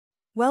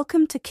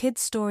Welcome to Kids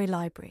Story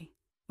Library,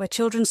 where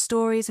children's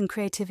stories and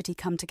creativity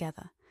come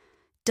together.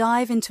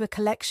 Dive into a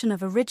collection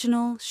of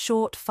original,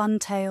 short, fun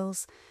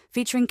tales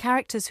featuring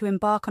characters who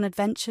embark on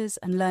adventures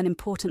and learn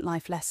important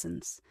life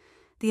lessons.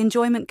 The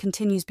enjoyment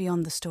continues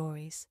beyond the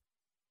stories.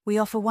 We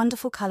offer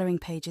wonderful colouring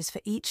pages for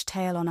each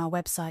tale on our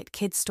website,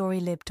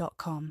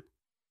 kidstorylib.com.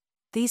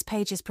 These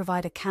pages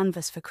provide a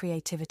canvas for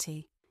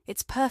creativity.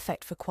 It's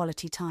perfect for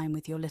quality time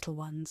with your little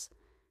ones.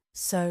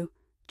 So,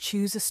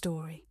 choose a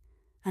story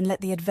and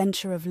let the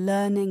adventure of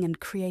learning and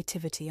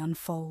creativity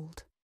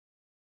unfold.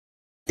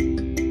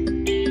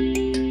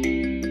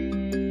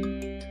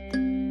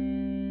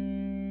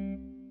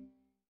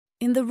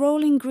 In the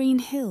rolling green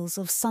hills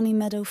of Sunny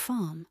Meadow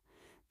Farm,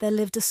 there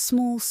lived a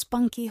small,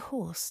 spunky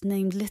horse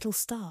named Little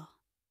Star.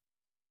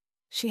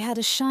 She had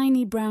a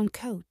shiny brown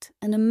coat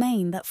and a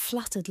mane that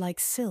fluttered like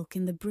silk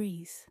in the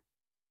breeze.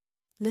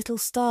 Little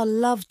Star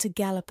loved to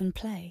gallop and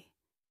play,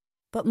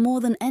 but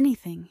more than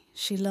anything,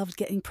 she loved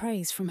getting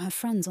praise from her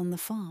friends on the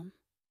farm.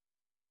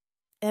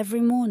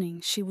 Every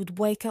morning she would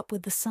wake up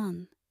with the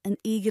sun and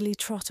eagerly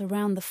trot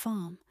around the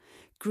farm,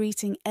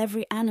 greeting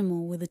every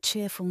animal with a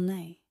cheerful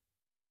neigh.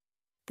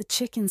 The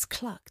chickens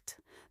clucked,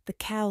 the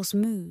cows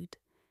mooed,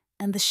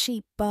 and the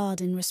sheep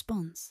baaed in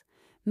response,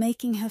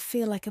 making her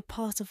feel like a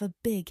part of a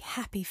big,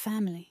 happy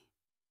family.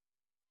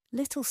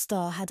 Little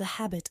Star had a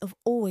habit of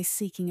always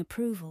seeking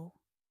approval.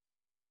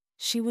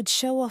 She would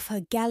show off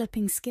her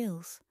galloping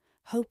skills,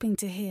 hoping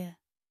to hear,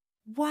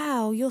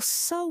 "Wow, you're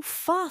so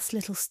fast,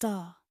 Little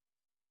Star,"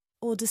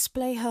 or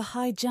display her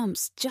high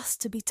jumps just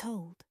to be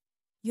told,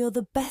 "You're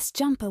the best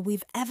jumper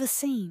we've ever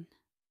seen."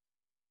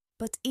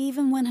 But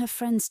even when her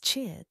friends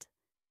cheered,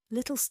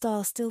 Little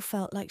Star still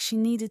felt like she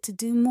needed to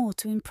do more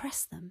to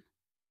impress them.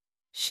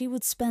 She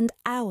would spend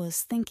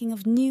hours thinking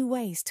of new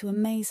ways to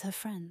amaze her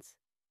friends,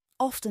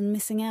 often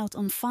missing out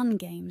on fun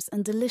games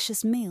and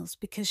delicious meals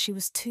because she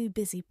was too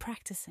busy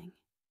practicing.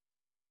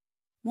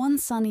 One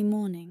sunny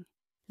morning,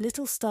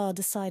 Little Star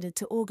decided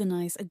to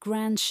organize a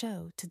grand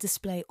show to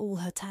display all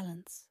her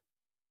talents.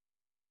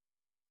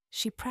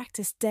 She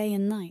practiced day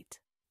and night,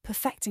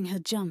 perfecting her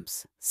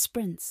jumps,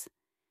 sprints,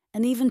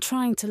 and even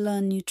trying to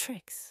learn new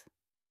tricks.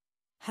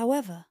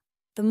 However,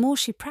 the more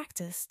she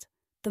practiced,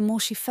 the more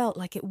she felt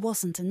like it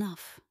wasn't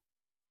enough.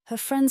 Her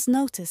friends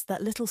noticed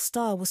that Little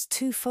Star was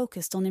too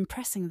focused on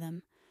impressing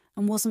them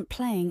and wasn't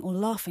playing or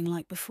laughing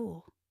like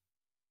before.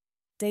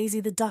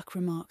 Daisy the duck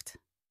remarked,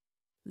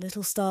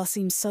 "Little Star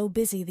seems so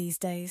busy these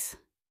days."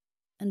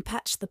 And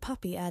Patch the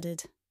puppy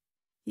added,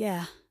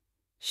 "Yeah,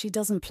 she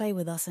doesn't play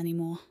with us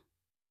anymore."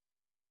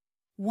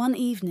 One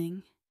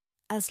evening,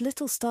 as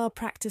Little Star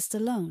practiced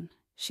alone,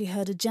 she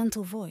heard a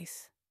gentle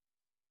voice.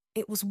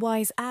 It was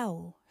Wise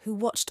Owl, who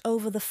watched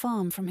over the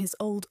farm from his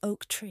old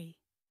oak tree.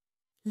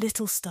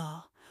 "Little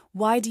Star,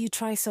 why do you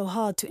try so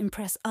hard to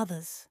impress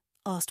others?"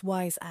 asked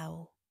Wise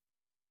Owl.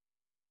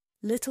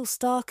 Little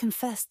Star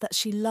confessed that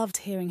she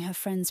loved hearing her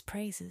friends'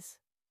 praises.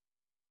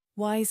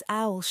 Wise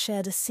Owl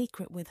shared a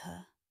secret with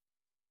her.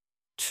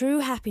 True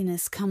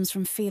happiness comes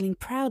from feeling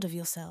proud of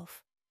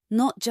yourself,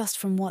 not just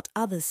from what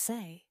others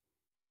say.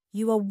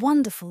 You are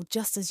wonderful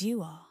just as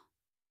you are.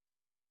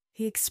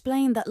 He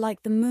explained that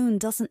like the moon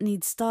doesn't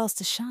need stars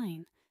to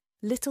shine,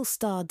 Little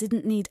Star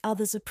didn't need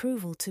others'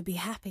 approval to be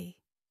happy.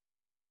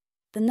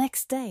 The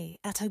next day,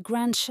 at her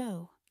grand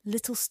show,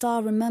 Little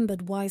Star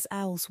remembered Wise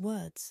Owl's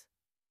words.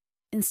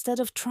 Instead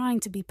of trying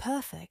to be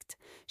perfect,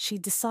 she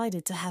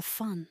decided to have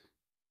fun.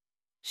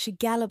 She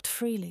galloped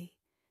freely,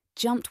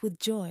 jumped with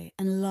joy,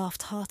 and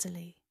laughed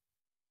heartily.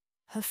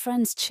 Her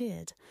friends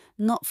cheered,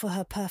 not for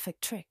her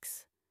perfect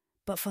tricks,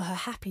 but for her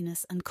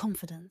happiness and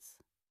confidence.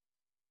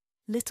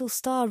 Little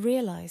Star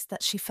realized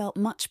that she felt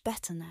much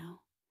better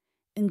now,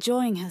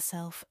 enjoying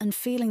herself and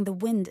feeling the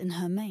wind in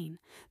her mane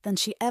than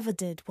she ever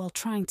did while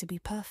trying to be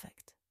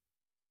perfect.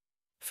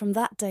 From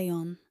that day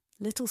on,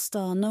 Little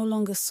Star no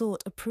longer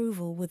sought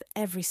approval with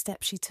every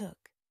step she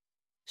took.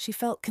 She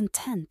felt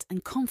content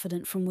and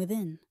confident from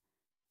within,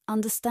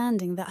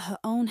 understanding that her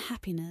own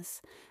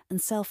happiness and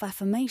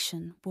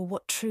self-affirmation were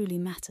what truly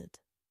mattered.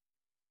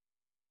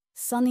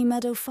 Sunny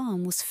Meadow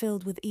Farm was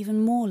filled with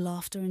even more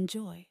laughter and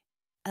joy,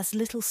 as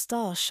Little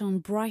Star shone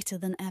brighter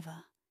than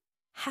ever,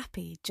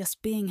 happy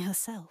just being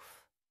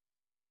herself.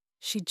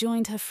 She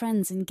joined her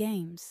friends in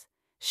games,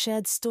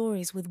 shared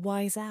stories with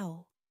Wise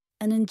Owl,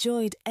 and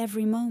enjoyed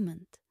every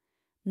moment,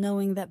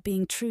 knowing that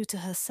being true to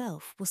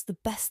herself was the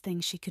best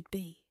thing she could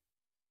be.